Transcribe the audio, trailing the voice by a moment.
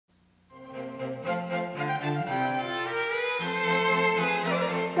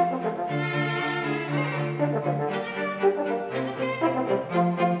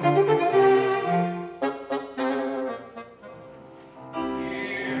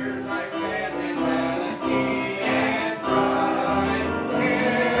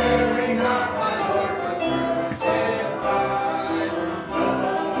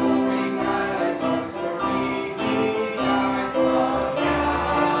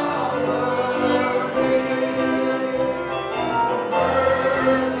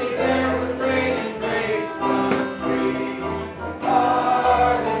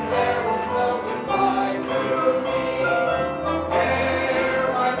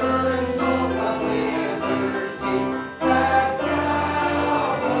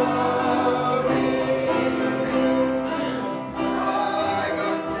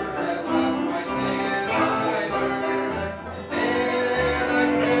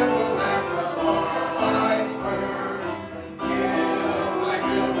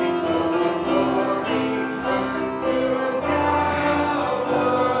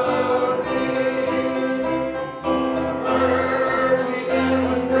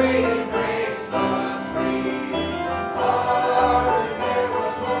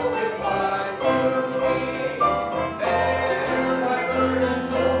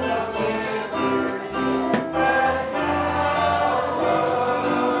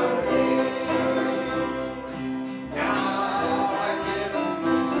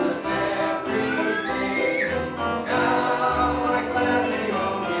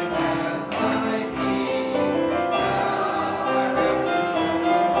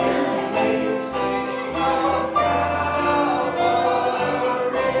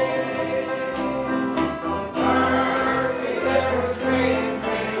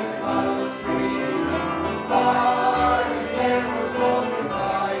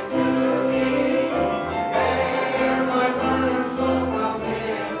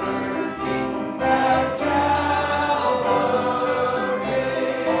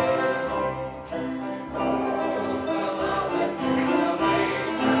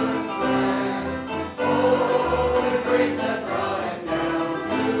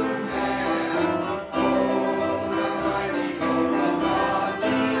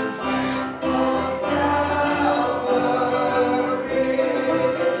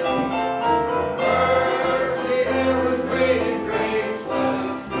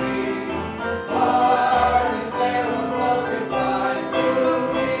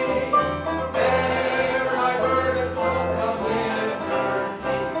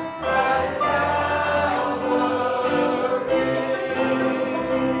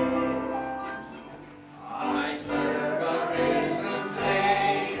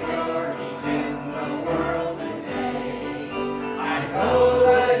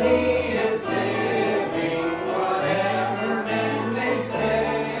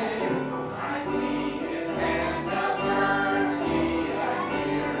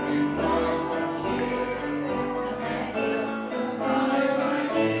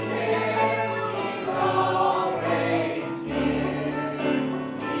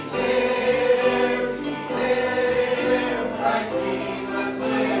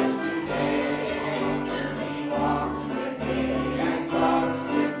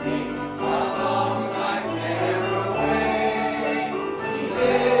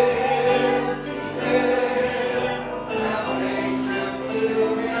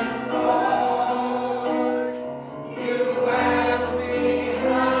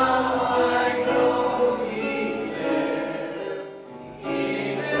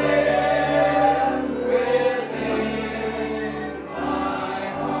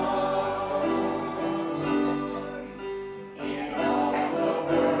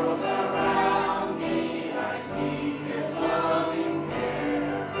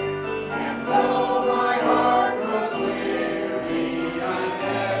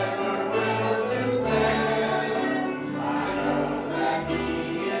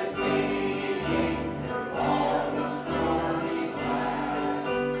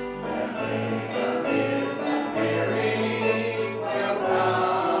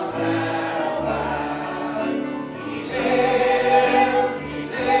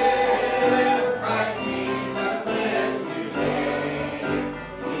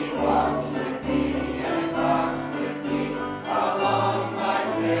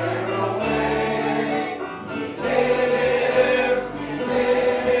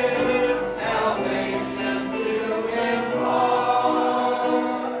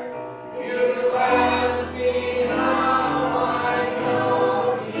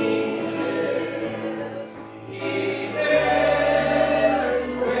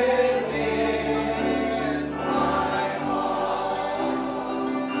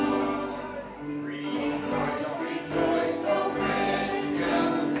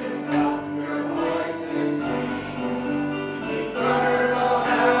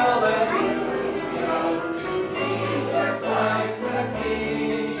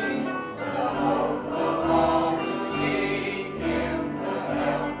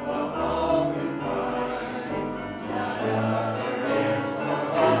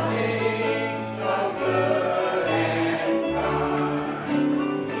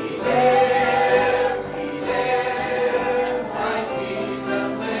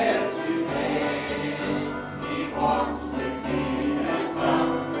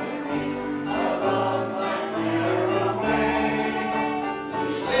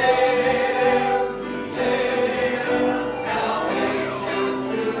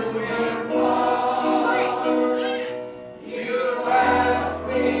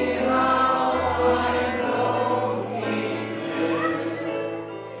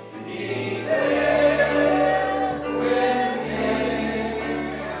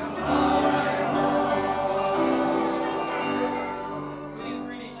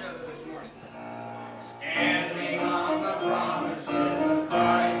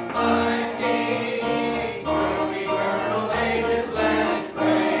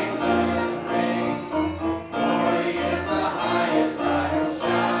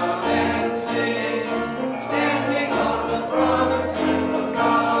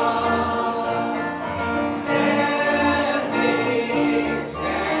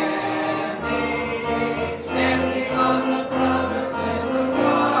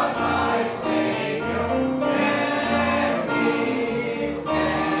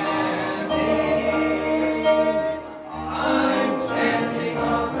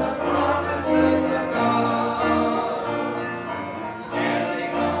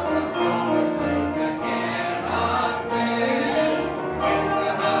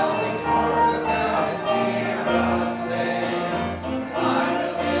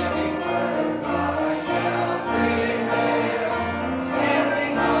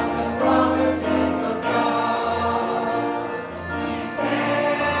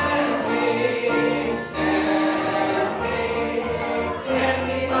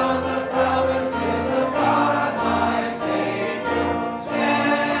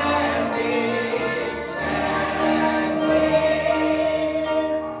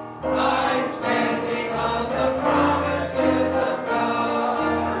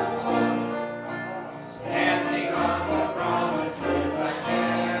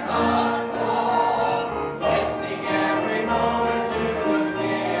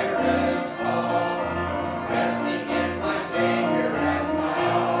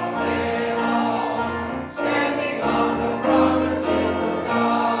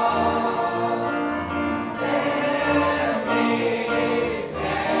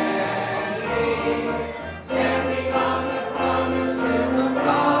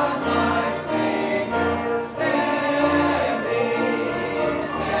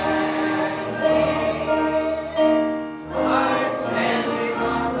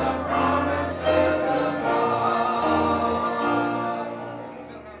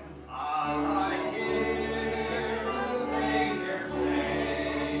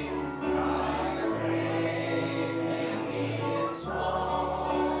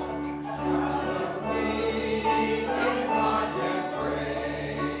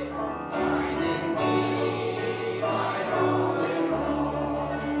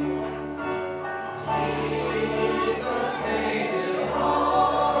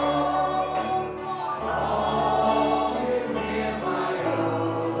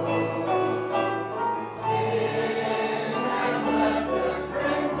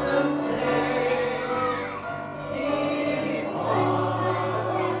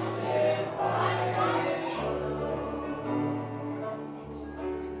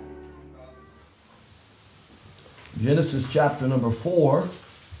Genesis chapter number 4,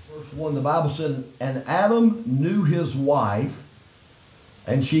 verse 1, the Bible said, "And Adam knew his wife,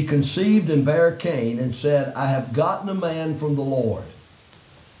 and she conceived and bare Cain, and said, I have gotten a man from the Lord.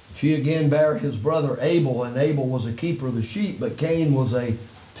 She again bare his brother Abel, and Abel was a keeper of the sheep, but Cain was a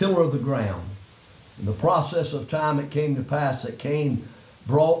tiller of the ground. In the process of time it came to pass that Cain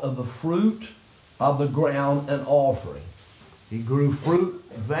brought of the fruit of the ground an offering." He grew fruit,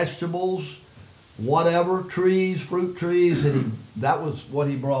 vegetables, whatever, trees, fruit trees, and that was what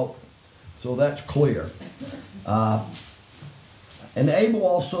he brought. So that's clear. And Abel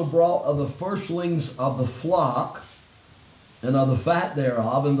also brought of the firstlings of the flock and of the fat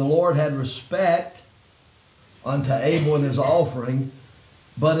thereof, and the Lord had respect unto Abel and his offering,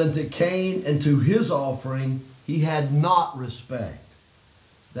 but unto Cain and to his offering he had not respect.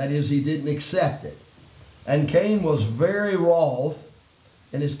 That is, he didn't accept it. And Cain was very wroth,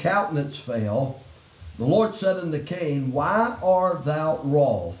 and his countenance fell. The Lord said unto Cain, Why art thou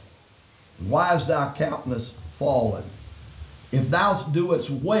wroth? And why is thy countenance fallen? If thou doest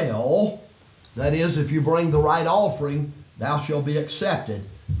well, that is, if you bring the right offering, thou shalt be accepted.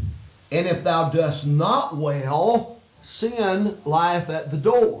 And if thou dost not well, sin lieth at the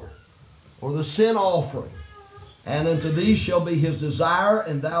door, or the sin offering. And unto thee shall be his desire,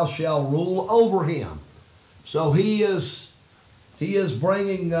 and thou shalt rule over him. So he is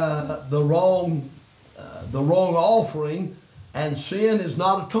bringing the wrong offering, and sin is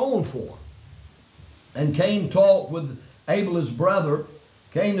not atoned for. And Cain talked with Abel his brother.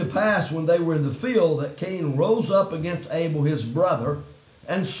 Came to pass when they were in the field that Cain rose up against Abel his brother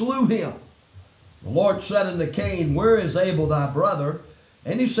and slew him. The Lord said unto Cain, Where is Abel thy brother?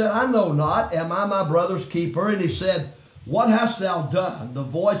 And he said, I know not. Am I my brother's keeper? And he said, What hast thou done? The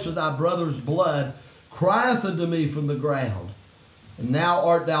voice of thy brother's blood crieth unto me from the ground. And now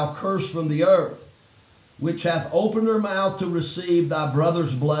art thou cursed from the earth, which hath opened her mouth to receive thy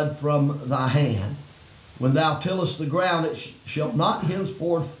brother's blood from thy hand. When thou tillest the ground, it shall not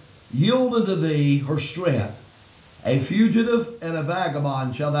henceforth yield unto thee her strength. A fugitive and a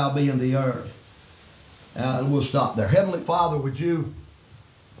vagabond shall thou be in the earth. And we'll stop there. Heavenly Father, would you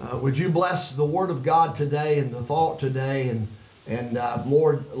bless the Word of God today and the thought today, and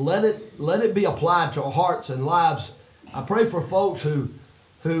Lord, let it be applied to our hearts and lives. I pray for folks who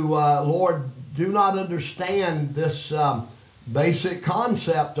Lord, do not understand this basic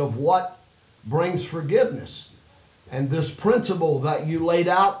concept of what brings forgiveness, and this principle that you laid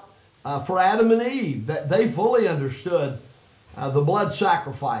out for Adam and Eve, that they fully understood the blood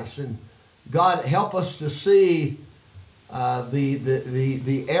sacrifice. And God, help us to see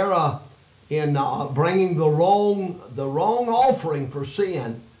the error in bringing the wrong offering for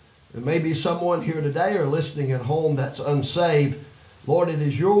sin. There may be someone here today or listening at home that's unsaved. Lord, it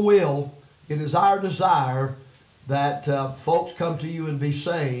is your will, it is our desire that folks come to you and be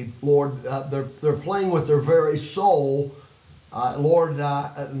saved. Lord, they're playing with their very soul, Lord,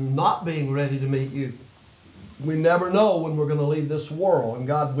 not being ready to meet you. We never know when we're going to leave this world. And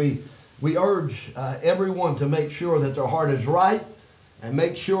God, we urge everyone to make sure that their heart is right, and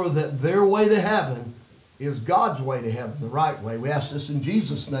make sure that their way to heaven is God's way to heaven, the right way. We ask this in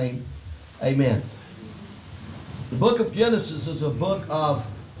Jesus' name. Amen. The book of Genesis is a book of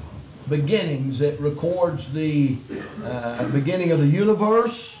beginnings. It records the beginning of the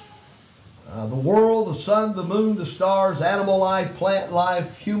universe, the world, the sun, the moon, the stars, animal life, plant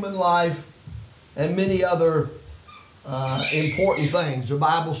life, human life, and many other important things. The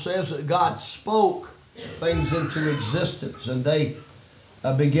Bible says that God spoke things into existence, and they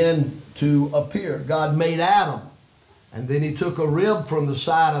began to appear. God made Adam, and then he took a rib from the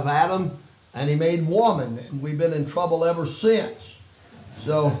side of Adam, and he made woman, and we've been in trouble ever since.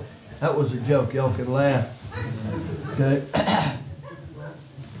 So that was a joke. Y'all can laugh. Okay.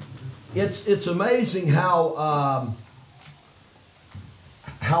 It's amazing how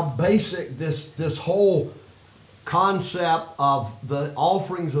basic this whole concept of the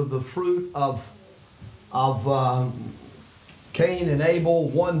offerings of the fruit of Cain and Abel.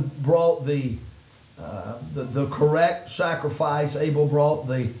 One brought the correct sacrifice. Abel brought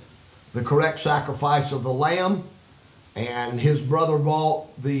the correct sacrifice of the lamb, and his brother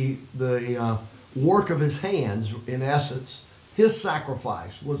brought the work of his hands. In essence, his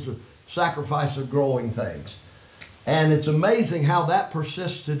sacrifice was the sacrifice of growing things. And it's amazing how that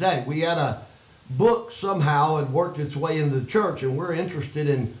persists today. We had a book somehow had worked its way into the church, and we're interested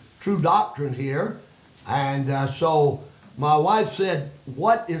in true doctrine here. And so my wife said,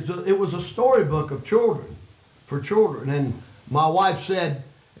 it was a storybook of children, for children. And my wife said,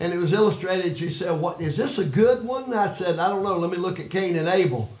 and it was illustrated, she said, "What is this, a good one?" I said, "I don't know, let me look at Cain and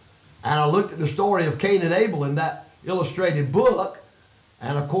Abel." And I looked at the story of Cain and Abel, and that illustrated book.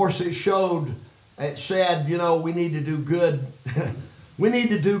 And of course it said, you know, we need to do good. We need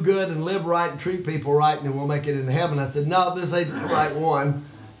to do good and live right and treat people right, and then we'll make it into heaven. I said, no, this ain't the right one.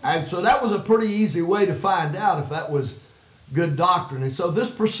 And so that was a pretty easy way to find out if that was good doctrine. And so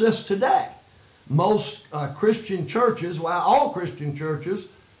this persists today. Most Christian churches, well, all Christian churches,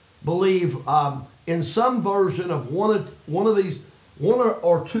 believe in some version of one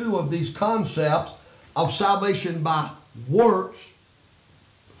or two of these concepts of salvation by works,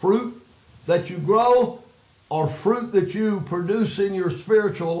 fruit that you grow, or fruit that you produce in your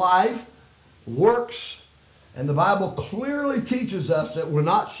spiritual life, works. And the Bible clearly teaches us that we're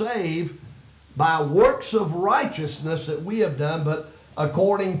not saved by works of righteousness that we have done, but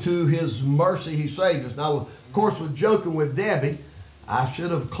according to His mercy He saved us. Now, of course, with joking with Debbie, I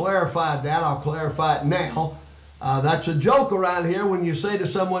should have clarified that. I'll clarify it now. That's a joke around here when you say to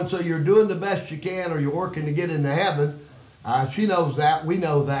someone, so you're doing the best you can or you're working to get into heaven. She knows that. We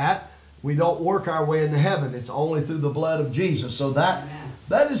know that. We don't work our way into heaven. It's only through the blood of Jesus. So that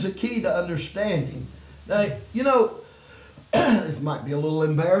is the key to understanding. Now, you know, this might be a little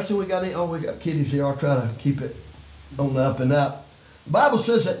embarrassing. We got kiddies here. I'll try to keep it on the up and up. The Bible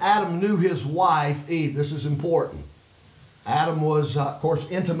says that Adam knew his wife, Eve. This is important. Adam was, of course,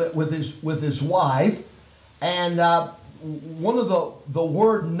 intimate with his wife. And one of the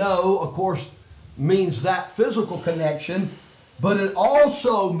word know, of course, means that physical connection. But it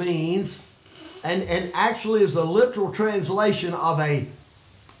also means, and actually is a literal translation of an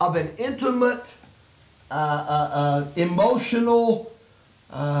intimate, emotional,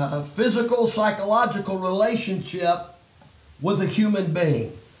 physical, psychological relationship with a human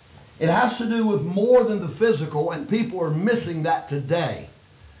being. It has to do with more than the physical, and people are missing that today.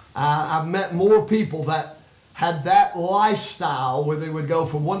 I've met more people that had that lifestyle where they would go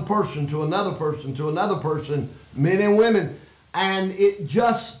from one person to another person to another person, men and women, and it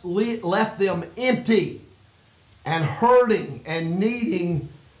just left them empty and hurting and needing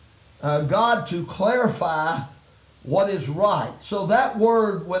God to clarify what is right. So that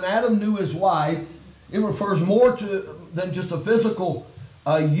word, when Adam knew his wife, it refers more to than just a physical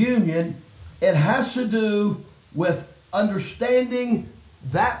union. It has to do with understanding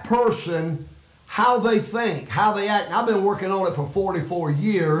that person, how they think, how they act. And I've been working on it for 44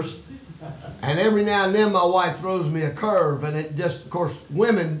 years. And every now and then my wife throws me a curve, and it just, of course,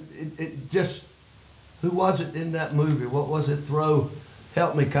 women, it just, who was it in that movie? What was it?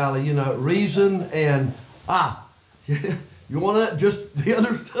 Help me, Kylie, you know, reason and, you want to just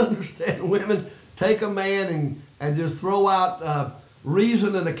understand women, take a man and just throw out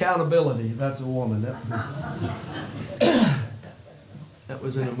reason and accountability. That's a woman. That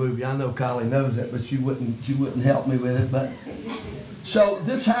was in a movie. I know Kylie knows it, but she wouldn't help me with it. But so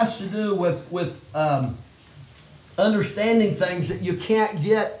this has to do with understanding things that you can't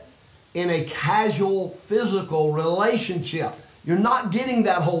get in a casual physical relationship. You're not getting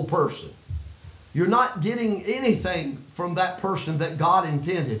that whole person. You're not getting anything from that person that God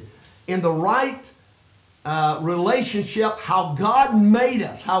intended. In the right relationship, how God made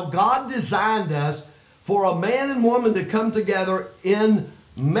us, how God designed us for a man and woman to come together in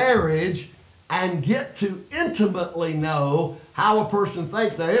marriage and get to intimately know how a person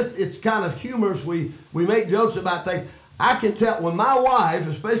thinks. Now, it's kind of humorous. We make jokes about things. I can tell when my wife,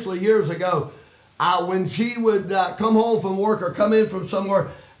 especially years ago, when she would come home from work or come in from somewhere,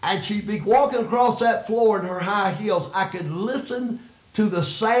 and she'd be walking across that floor in her high heels, I could listen to the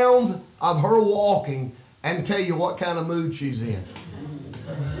sound of her walking and tell you what kind of mood she's in.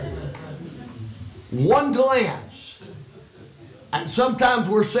 One glance. And sometimes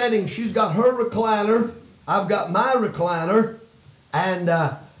we're sitting, she's got her recliner, I've got my recliner, and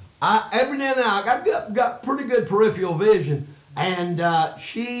every now and then I've got pretty good peripheral vision, and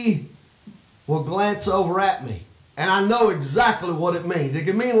she will glance over at me. And I know exactly what it means. It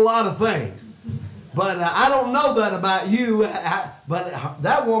can mean a lot of things. But I don't know that about you. But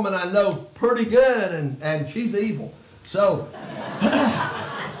that woman I know pretty good, and she's evil. So,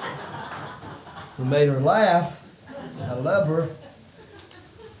 I made her laugh. I love her.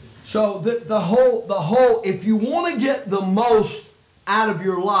 So the whole, if you want to get the most out of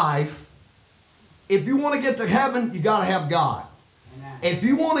your life, if you want to get to heaven, you got to have God. Amen. If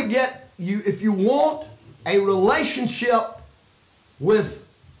you want a relationship with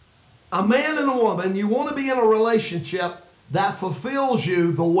a man and a woman, you want to be in a relationship that fulfills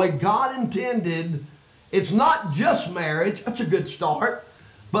you the way God intended. It's not just marriage. That's a good start.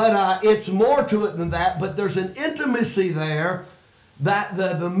 But it's more to it than that. But there's an intimacy there, that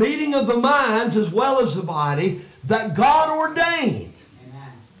the meeting of the minds as well as the body, that God ordained.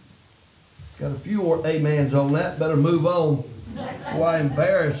 Amen. Got a few more amens on that. Better move on before I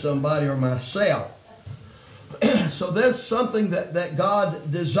embarrass somebody or myself. So that's something that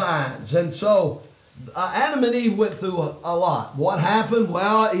God designs. And so Adam and Eve went through a lot. What happened?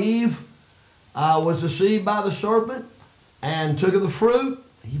 Well, Eve was deceived by the serpent and took of the fruit.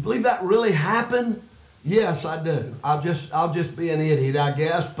 You believe that really happened? Yes, I do. I'll just be an idiot, I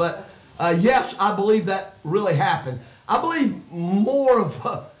guess. But yes, I believe that really happened. I'm more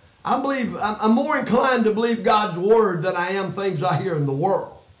inclined to believe God's word than I am things I hear in the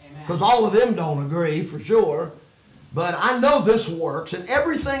world. Because all of them don't agree, for sure. But I know this works, and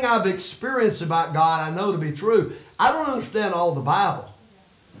everything I've experienced about God I know to be true. I don't understand all the Bible,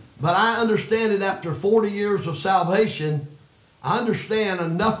 but I understand it after 40 years of salvation. I understand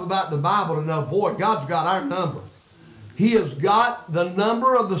enough about the Bible to know, boy, God's got our number. He has got the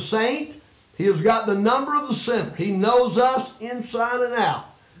number of the saint. He has got the number of the sinner. He knows us inside and out.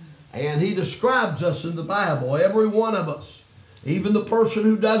 And He describes us in the Bible, every one of us. Even the person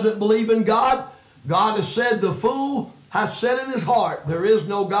who doesn't believe in God, God has said, the fool has said in his heart, there is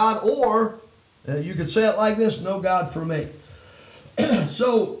no God, or you could say it like this, no God for me.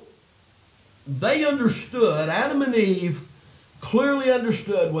 So they understood, Adam and Eve clearly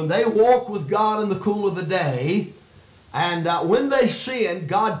understood when they walked with God in the cool of the day, and when they sinned,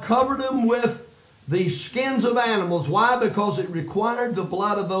 God covered them with the skins of animals. Why? Because it required the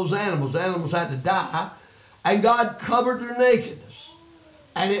blood of those animals. The animals had to die, and God covered their nakedness.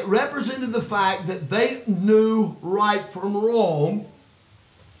 And it represented the fact that they knew right from wrong,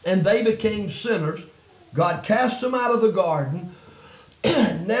 and they became sinners. God cast them out of the garden.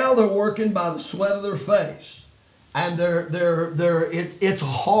 Now they're working by the sweat of their face. And it's a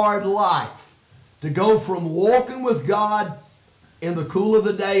hard life to go from walking with God in the cool of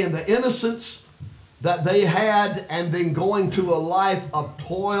the day and the innocence that they had, and then going to a life of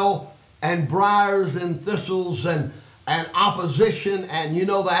toil and briars and thistles and opposition and,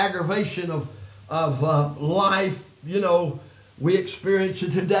 the aggravation of life. We experience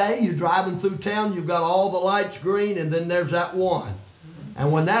it today. You're driving through town, you've got all the lights green, and then there's that one.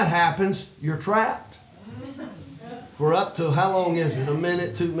 And when that happens, you're trapped. For up to, how long is it? A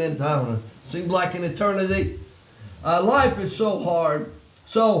minute, 2 minutes? I don't know. Seems like an eternity. Life is so hard.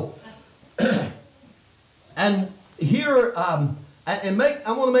 So, and here, I want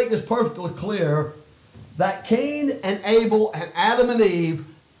to make this perfectly clear, that Cain and Abel and Adam and Eve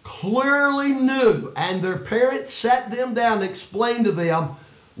clearly knew, and their parents sat them down and explained to them,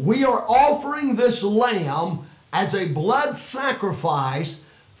 we are offering this lamb as a blood sacrifice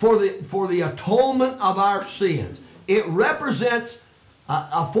for the atonement of our sins. It represents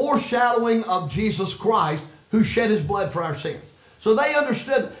a foreshadowing of Jesus Christ, who shed His blood for our sins. So they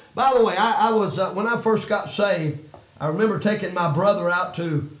understood. By the way, I was when I first got saved, I remember taking my brother out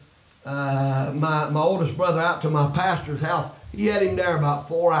to my oldest brother out to my pastor's house. He had him there about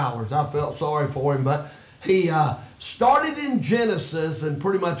 4 hours. I felt sorry for him, but he started in Genesis and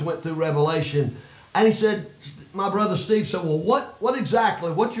pretty much went through Revelation. And he said, my brother Steve said, well,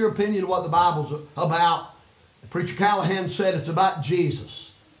 what's your opinion of what the Bible's about? Preacher Callahan said it's about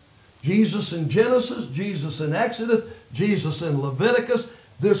Jesus. Jesus in Genesis, Jesus in Exodus, Jesus in Leviticus.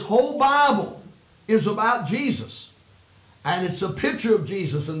 This whole Bible is about Jesus. And it's a picture of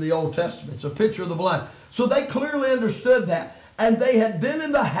Jesus in the Old Testament. It's a picture of the blood. So they clearly understood that. And they had been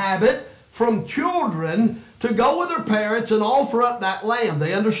in the habit from children to go with their parents and offer up that lamb.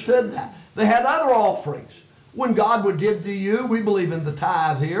 They understood that. They had other offerings. When God would give to you, we believe in the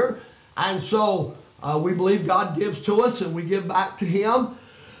tithe here. And so we believe God gives to us and we give back to Him.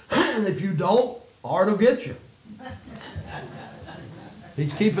 And if you don't, Art will get you.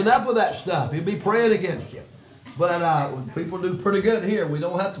 He's keeping up with that stuff. He'll be praying against you. But people do pretty good here. We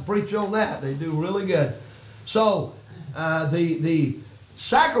don't have to preach on that. They do really good. So the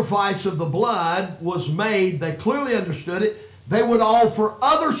sacrifice of the blood was made. They clearly understood it. They would offer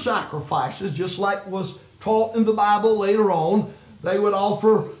other sacrifices, just like was taught in the Bible later on. They would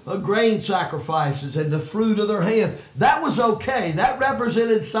offer grain sacrifices and the fruit of their hands. That was okay. That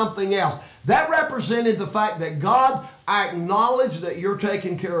represented something else. That represented the fact that God, I acknowledge that you're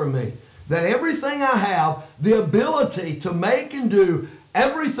taking care of me. That everything I have, the ability to make and do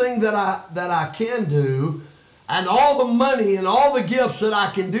everything that I can do, and all the money and all the gifts that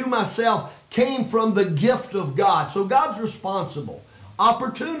I can do myself came from the gift of God. So God's responsible.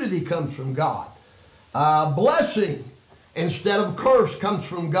 Opportunity comes from God. Blessing instead of curse comes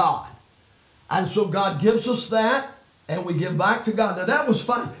from God. And so God gives us that, and we give back to God. Now that was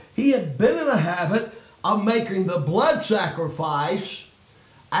fine. He had been in a habit of making the blood sacrifice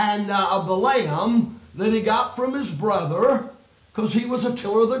and of the lamb that he got from his brother. because he was a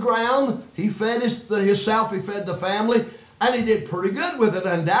tiller of the ground. He fed himself, he fed the family, and he did pretty good with it.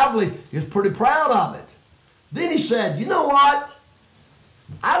 Undoubtedly, he was pretty proud of it. Then he said, you know what?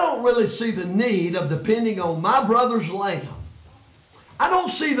 I don't really see the need of depending on my brother's lamb. I don't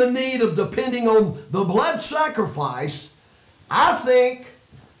see the need of depending on the blood sacrifice. I think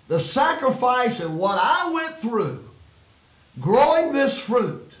the sacrifice and what I went through, growing this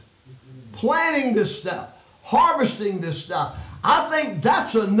fruit, planting this stuff, harvesting this stuff, I think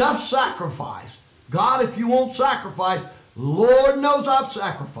that's enough sacrifice. God, if you want sacrifice, Lord knows I've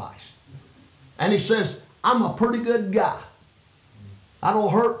sacrificed. And he says, I'm a pretty good guy. I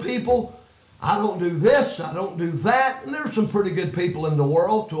don't hurt people. I don't do this. I don't do that. And there's some pretty good people in the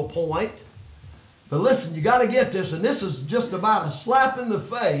world to a point. But listen, you got to get this. And this is just about a slap in the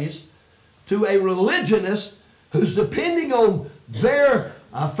face to a religionist who's depending on their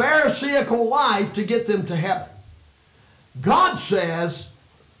pharisaical life to get them to heaven. God says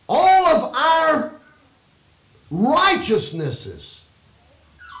all of our righteousnesses,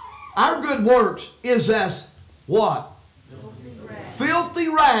 our good works, is as what? Filthy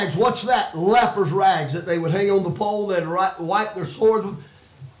rags. What's that? Leper's rags that they would hang on the pole, they'd wipe their swords with.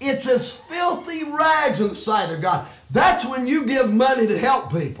 It's as filthy rags in the sight of God. That's when you give money to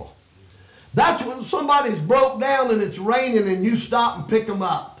help people. That's when somebody's broke down and it's raining and you stop and pick them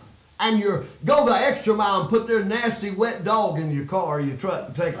up. And you go the extra mile and put their nasty wet dog in your car or your truck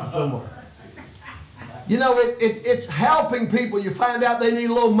and take them somewhere. You know, it's helping people. You find out they need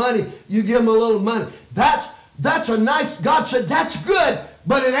a little money, you give them a little money. That's a nice, God said that's good,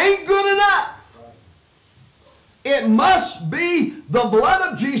 but it ain't good enough. It must be the blood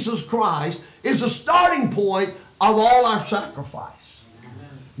of Jesus Christ is the starting point of all our sacrifice.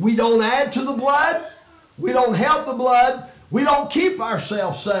 We don't add to the blood. We don't help the blood. We don't keep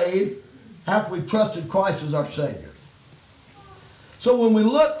ourselves saved after we've trusted Christ as our Savior. So when we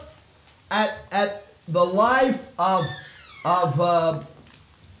look at the life of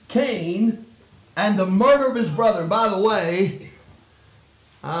Cain and the murder of his brother, and by the way,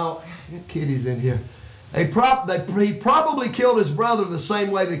 Kitty's in here. He probably killed his brother the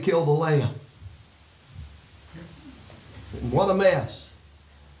same way they killed the lamb. What a mess.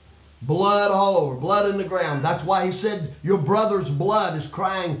 Blood all over, blood in the ground. That's why he said, your brother's blood is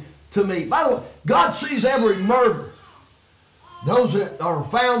crying to me. By the way, God sees every murder. Those that are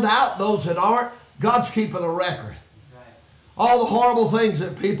found out, those that aren't, God's keeping a record. All the horrible things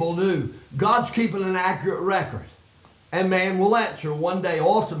that people do, God's keeping an accurate record. And man will answer one day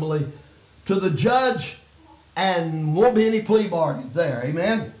ultimately to the judge, and won't be any plea bargains there.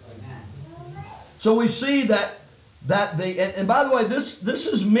 Amen? So we see that and by the way, this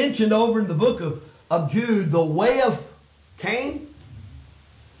is mentioned over in the book of Jude, the way of Cain.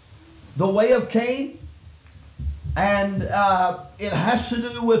 The way of Cain. And it has to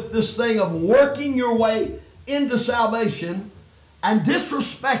do with this thing of working your way into salvation and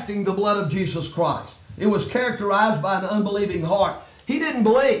disrespecting the blood of Jesus Christ. It was characterized by an unbelieving heart. He didn't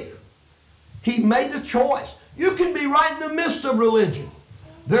believe. He made a choice. You can be right in the midst of religion.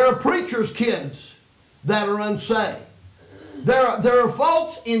 There are preachers' kids that are unsaved. There are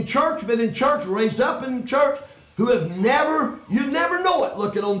folks in church, been in church, raised up in church, who have you never know it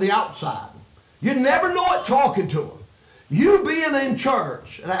looking on the outside. You never know it talking to them. You being in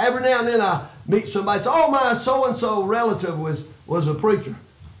church, and every now and then I meet somebody and say, oh, my so-and-so relative was a preacher.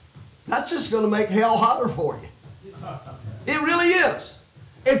 That's just going to make hell hotter for you. It really is.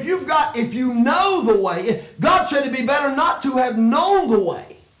 If you know the way, God said it'd be better not to have known the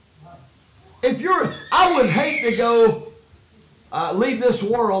way. I would hate to go leave this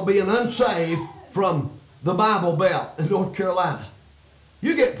world being unsaved from the Bible Belt in North Carolina.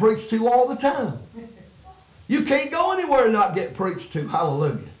 You get preached to all the time. You can't go anywhere and not get preached to.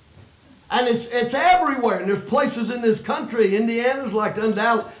 Hallelujah. And it's everywhere. And there's places in this country, Indiana's like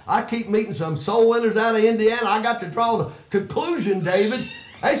undoubtedly. I keep meeting some soul winners out of Indiana. I got to draw the conclusion, David.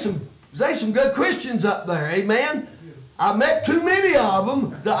 There's some good Christians up there. Amen. I met too many of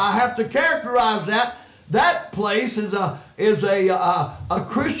them that I have to characterize that. That place is a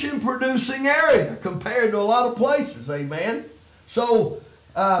Christian producing area compared to a lot of places. Amen. So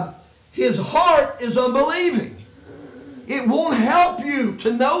his heart is unbelieving. It won't help you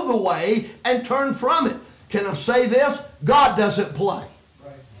to know the way and turn from it. Can I say this? God doesn't play.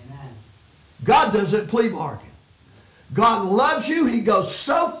 God doesn't plea bargain. God loves you. He goes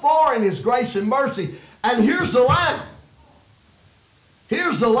so far in His grace and mercy. And here's the line.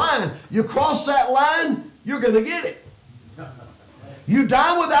 Here's the line. You cross that line, you're going to get it. You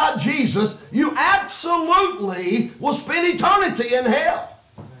die without Jesus, you absolutely will spend eternity in hell.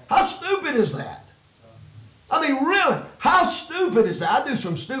 How stupid is that? I mean, really, how stupid is that? I do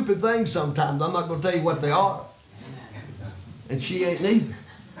some stupid things sometimes. I'm not going to tell you what they are. And she ain't neither.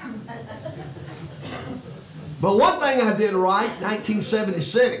 But one thing I did right,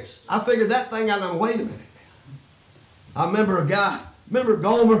 1976, I figured that thing out. Wait a minute. I remember a guy, remember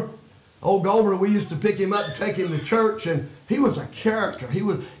Gomer? Old Gomer, we used to pick him up and take him to church, and he was a character.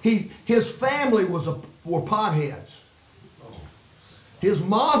 His family were potheads. His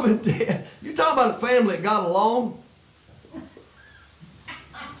mom and dad, you talk about a family that got along?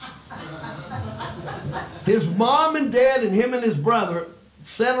 His mom and dad and him and his brother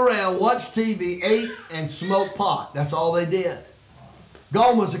sat around, watched TV, ate, and smoked pot. That's all they did.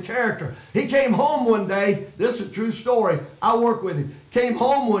 Gomer was a character. He came home one day. This is a true story. I worked with him. Came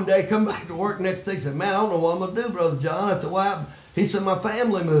home one day, come back to work next day. He said, man, I don't know what I'm going to do, Brother John. I said, what happened? He said, my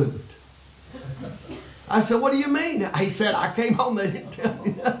family moved. I said, what do you mean? He said, I came home. They didn't tell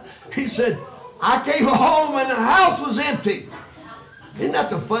me nothing. He said, I came home and the house was empty. Isn't that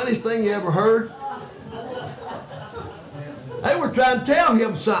the funniest thing you ever heard? They were trying to tell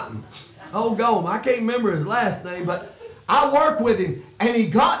him something. Oh, Gomer. I can't remember his last name, but I worked with him, and he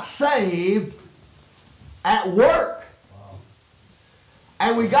got saved at work.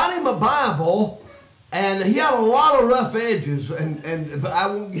 And we got him a Bible, and he had a lot of rough edges, and I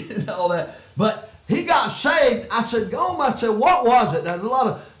won't get into all that. But he got saved. I said, Gomer, I said, what was it? There's a lot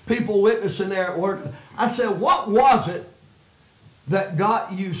of people witnessing there at work. I said, what was it that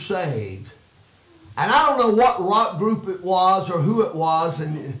got you saved? And I don't know what rock group it was or who it was,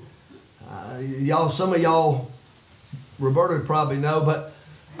 and y'all, some of y'all, Roberta would probably know, but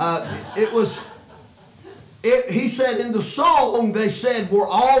he said in the song, they said, we're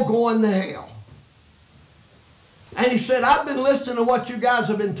all going to hell. And he said, I've been listening to what you guys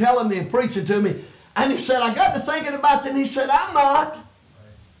have been telling me and preaching to me. And he said, I got to thinking about that, and he said, I'm not.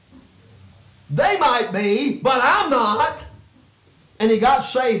 They might be, but I'm not. And he got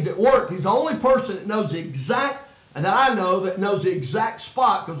saved at work. He's the only person that knows the exact, and that I know that knows the exact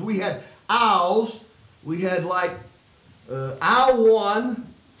spot, because we had aisles. We had like aisle 1,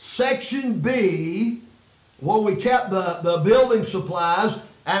 section B, where we kept the building supplies.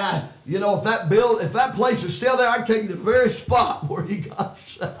 And if that place is still there, I can take you to the very spot where he got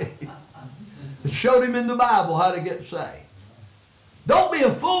saved. It showed him in the Bible how to get saved. Don't be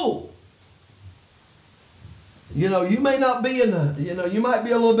a fool. You may not be you might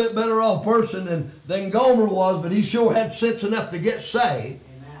be a little bit better off person than Gomer was, but he sure had sense enough to get saved.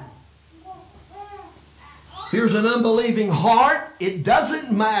 Amen. Here's an unbelieving heart. It doesn't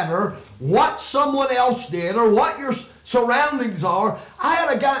matter what someone else did or what your surroundings are. I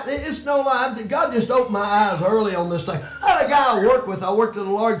had a guy, it's no lie, God just opened my eyes early on this thing. I had a guy I worked with. I worked at a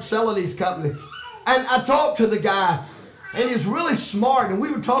large Celanese company. And I talked to the guy, and he was really smart, and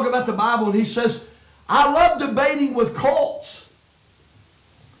we would talk about the Bible, and he says, I love debating with cults.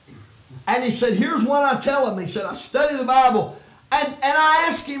 And he said, here's what I tell him. He said, I study the Bible. And I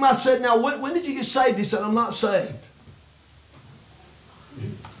asked him, I said, now, when did you get saved? He said, I'm not saved.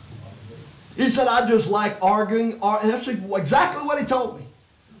 He said, I just like arguing. And that's exactly what he told me.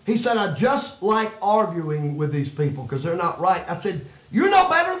 He said, I just like arguing with these people because they're not right. I said, you're no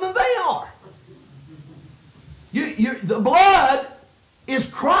better than they are. The blood is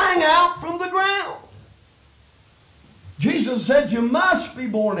crying out from the ground. Jesus said you must be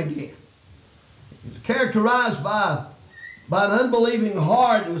born again. It was characterized by an unbelieving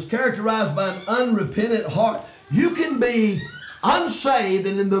heart. It was characterized by an unrepentant heart. You can be unsaved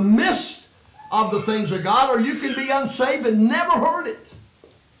and in the midst of the things of God, or you can be unsaved and never heard it.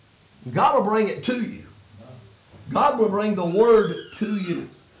 God will bring it to you. God will bring the word to you.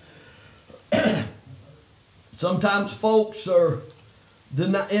 Sometimes folks are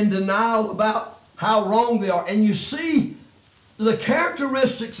in denial about how wrong they are. And you see the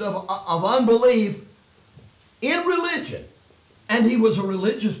characteristics of unbelief in religion. And he was a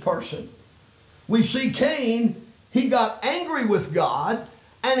religious person. We see Cain, he got angry with God,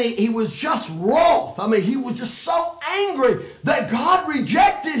 and he was just wroth. I mean, he was just so angry that God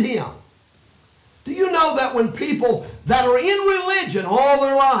rejected him. Do you know that when people that are in religion all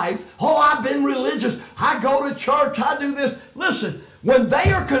their life, oh, I've been religious, I go to church, I do this. Listen, when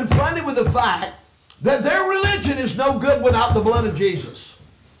they are confronted with the fact that their religion is no good without the blood of Jesus.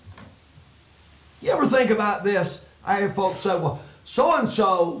 You ever think about this? I hear folks say, well,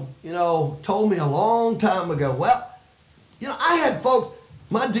 so-and-so, told me a long time ago. Well, I had folks,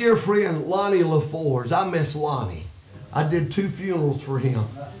 my dear friend Lonnie LaForge, I miss Lonnie. I did 2 funerals for him.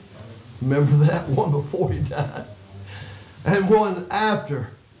 Remember that? One before he died. And one after.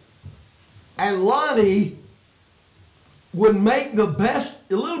 And Lonnie would make the best,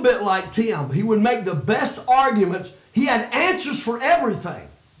 a little bit like Tim, he would make the best arguments. He had answers for everything.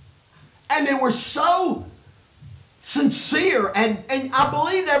 And they were so sincere, and I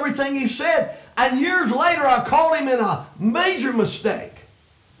believed everything he said. And years later, I caught him in a major mistake.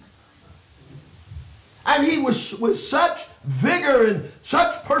 And he was with such vigor and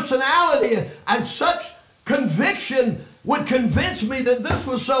such personality and such conviction would convince me that this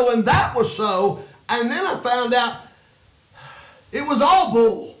was so and that was so. And then I found out it was all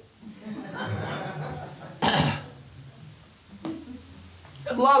bull.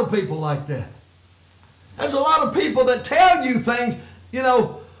 There's a lot of people like that. There's a lot of people that tell you things. You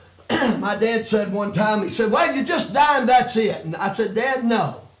know, my dad said one time, he said, well, you just die and that's it. And I said, Dad,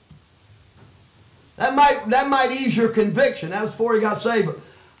 no. That might ease your conviction. That was before he got saved. But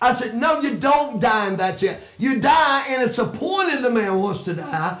I said, no, you don't die and that's it. You die and it's appointed the man wants to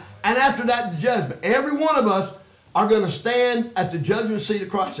die. And after that, the judgment. Every one of us are going to stand at the judgment seat of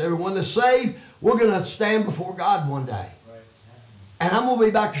Christ. Everyone that's saved, we're going to stand before God one day. And I'm going to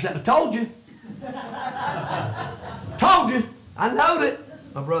be back to say, I told you. Told you. I knowed it.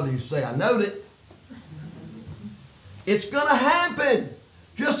 My brother used to say, I knowed it. It's going to happen.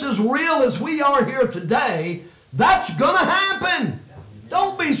 Just as real as we are here today, that's going to happen.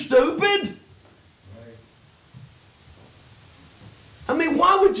 Don't be stupid. I mean,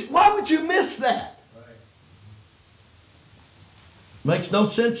 why would you miss that? Makes no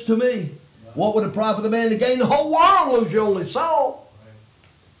sense to me. What would it profit a man to gain the whole world and lose your only soul?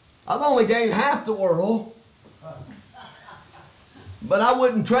 I've only gained half the world. But I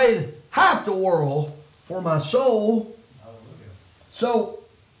wouldn't trade half the world for my soul. So,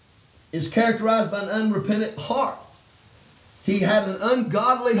 it's characterized by an unrepentant heart. He had an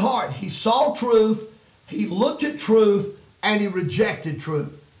ungodly heart. He saw truth, he looked at truth, and he rejected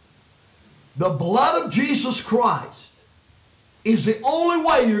truth. The blood of Jesus Christ is the only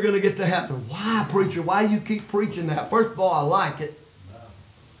way you're going to get to heaven. Why, preacher? Why you keep preaching that? First of all, I like it.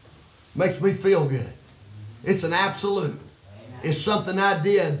 Makes me feel good. It's an absolute. It's something I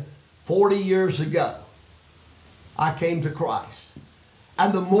did 40 years ago. I came to Christ.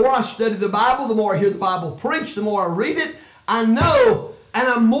 And the more I study the Bible, the more I hear the Bible preached, the more I read it, I know, and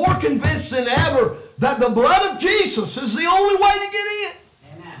I'm more convinced than ever that the blood of Jesus is the only way to get in.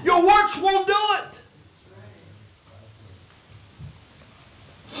 Amen. Your works won't do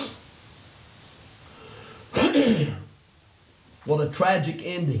it. What a tragic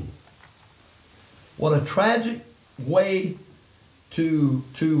ending. What a tragic way to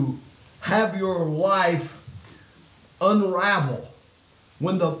have your life unravel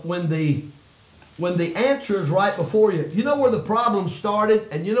when the answer is right before you. You know where the problem started,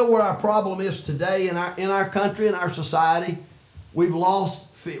 and you know where our problem is today in our country, in our society? We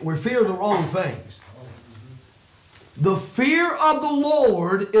fear the wrong things. The fear of the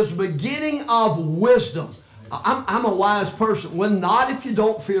Lord is the beginning of wisdom. I'm a wise person. Well, not if you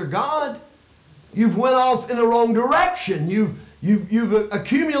don't fear God. You've went off in the wrong direction. You've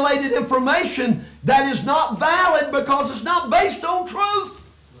accumulated information that is not valid because it's not based on truth.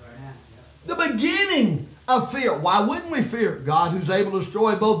 The beginning of fear. Why wouldn't we fear God, who's able to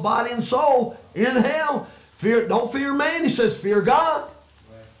destroy both body and soul in hell? Don't fear man. He says fear God.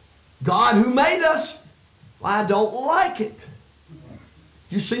 God who made us. Well, I don't like it.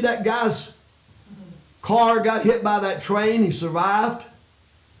 You see that guy's car got hit by that train. He survived.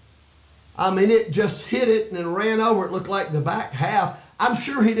 I mean, it just hit it and then ran over. It looked like the back half. I'm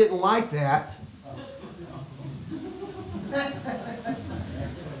sure he didn't like that.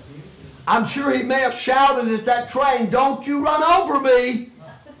 I'm sure he may have shouted at that train, "Don't you run over me.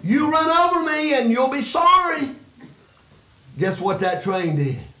 You run over me and you'll be sorry." Guess what that train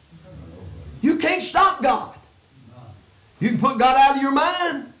did? You can't stop God. You can put God out of your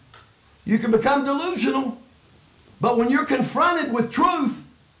mind. You can become delusional. But when you're confronted with truth,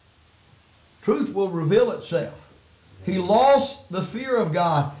 truth will reveal itself. He lost the fear of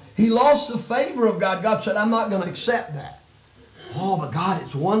God. He lost the favor of God. God said, I'm not going to accept that. Oh, but God,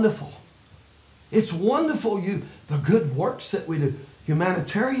 it's wonderful. It's wonderful, the good works that we do.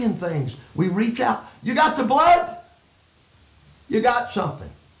 Humanitarian things. We reach out. You got the blood? You got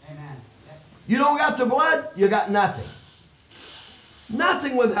something. Amen. You don't got the blood? You got nothing.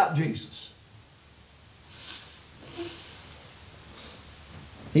 Nothing without Jesus.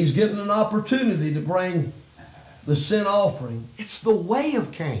 He's given an opportunity to bring the sin offering. It's the way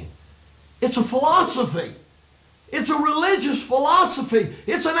of Cain. It's a philosophy. It's a religious philosophy.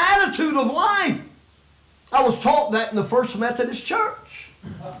 It's an attitude of life. I was taught that in the First Methodist Church.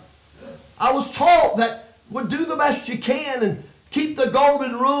 I was taught that do the best you can and keep the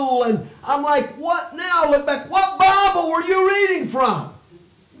golden rule. And I'm like, what now? Look back. What Bible were you reading from?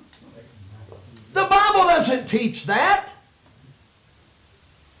 The Bible doesn't teach that.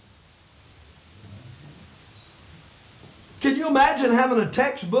 Can you imagine having a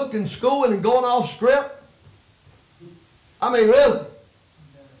textbook in school and going off script? I mean, really?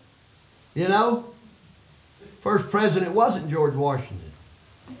 You know? First president wasn't George Washington.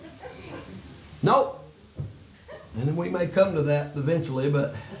 Nope. And then we may come to that eventually,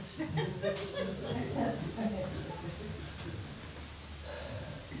 but...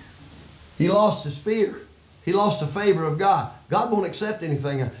 he lost his fear. He lost the favor of God. God won't accept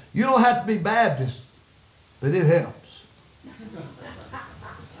anything. You don't have to be Baptist, but it helps.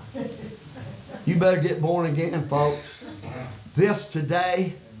 You better get born again, folks. This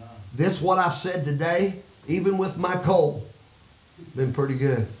today, this what I've said today, even with my cold, been pretty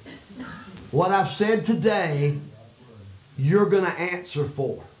good. What I've said today, you're going to answer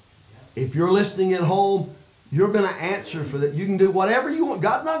for. If you're listening at home, you're going to answer for that. You can do whatever you want.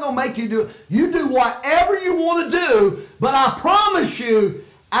 God's not going to make you do it. You do whatever you want to do, but I promise you,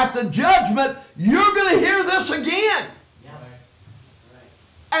 at the judgment, you're going to hear this again.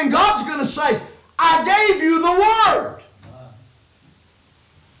 And God's going to say, I gave you the word.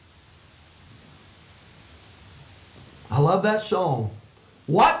 I love that song.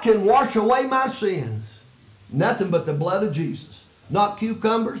 What can wash away my sins? Nothing but the blood of Jesus. Not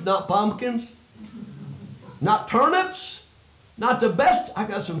cucumbers, not pumpkins, not turnips, not the best. I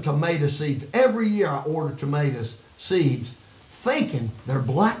got some tomato seeds. Every year I order tomato seeds thinking they're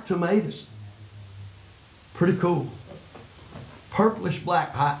black tomatoes. Pretty cool. Purplish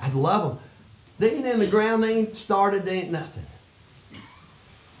black. I love them. They ain't in the ground. They ain't started. They ain't nothing.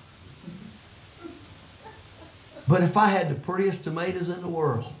 But if I had the prettiest tomatoes in the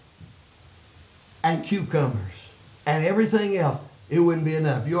world and cucumbers and everything else, it wouldn't be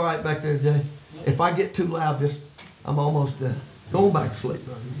enough. You all right back there, Jay? If I get too loud, I'm almost done. Go on back to sleep,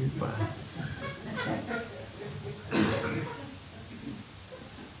 brother. You're fine.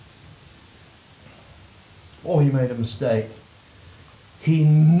 Oh, he made a mistake. He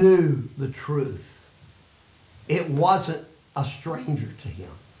knew the truth. It wasn't a stranger to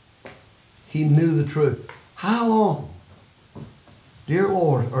him. He knew the truth. How long, dear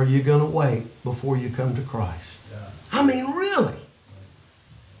Lord, are you going to wait before you come to Christ? Yeah. I mean, really?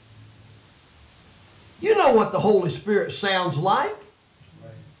 You know what the Holy Spirit sounds like.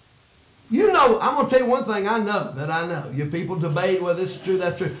 Right. You know, I'm going to tell you one thing I know. You people debate whether this is true,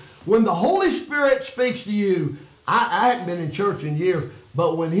 that's true. When the Holy Spirit speaks to you, I haven't been in church in years,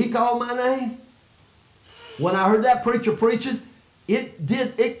 but when he called my name, when I heard that preacher preaching,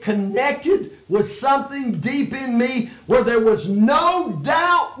 it connected with something deep in me where there was no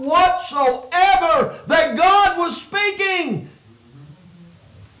doubt whatsoever that God was speaking.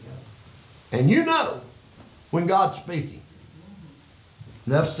 And you know when God's speaking.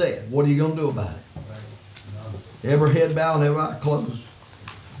 Enough said. What are you going to do about it? Every head bowed and every eye closed.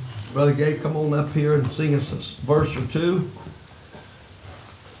 Brother Gay, come on up here and sing us a verse or two.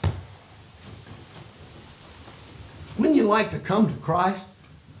 Wouldn't you like to come to Christ?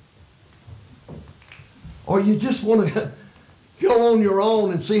 Or you just want to go on your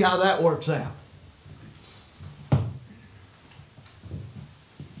own and see how that works out?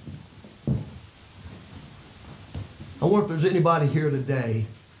 I wonder if there's anybody here today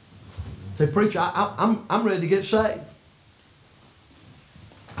say, preacher, I'm ready to get saved.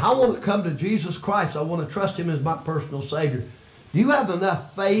 I want to come to Jesus Christ. I want to trust him as my personal Savior. Do you have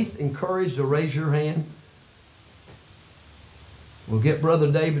enough faith and courage to raise your hand? We'll get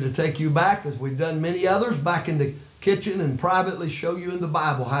Brother David to take you back, as we've done many others, back in the kitchen and privately show you in the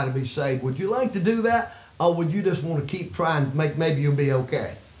Bible how to be saved. Would you like to do that? Or would you just want to keep trying, maybe you'll be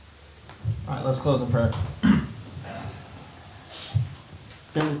okay? All right, let's close in prayer.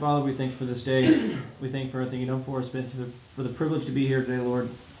 Heavenly Father, we thank you for this day. We thank you for everything you've done for us, for the privilege to be here today, Lord.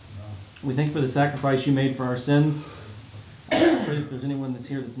 We thank you for the sacrifice you made for our sins. I pray if there's anyone that's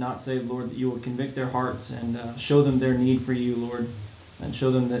here that's not saved, Lord, that you will convict their hearts and show them their need for you, Lord, and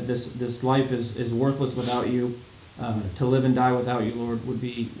show them that this life is worthless without you. To live and die without you, Lord, would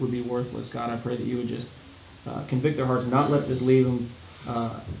be worthless. God, I pray that you would just convict their hearts and not let this leave them.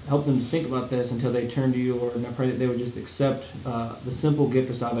 Help them to think about this until they turn to you, Lord, and I pray that they would just accept the simple gift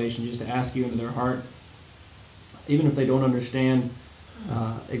of salvation, just to ask you into their heart, even if they don't understand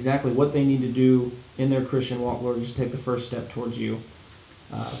exactly what they need to do in their Christian walk, Lord, just take the first step towards you.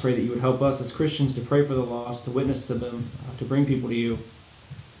 I pray that you would help us as Christians to pray for the lost, to witness to them, to bring people to you.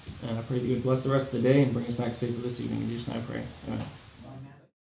 And I pray that you would bless the rest of the day and bring us back safely this evening. In Jesus' name I pray. Amen.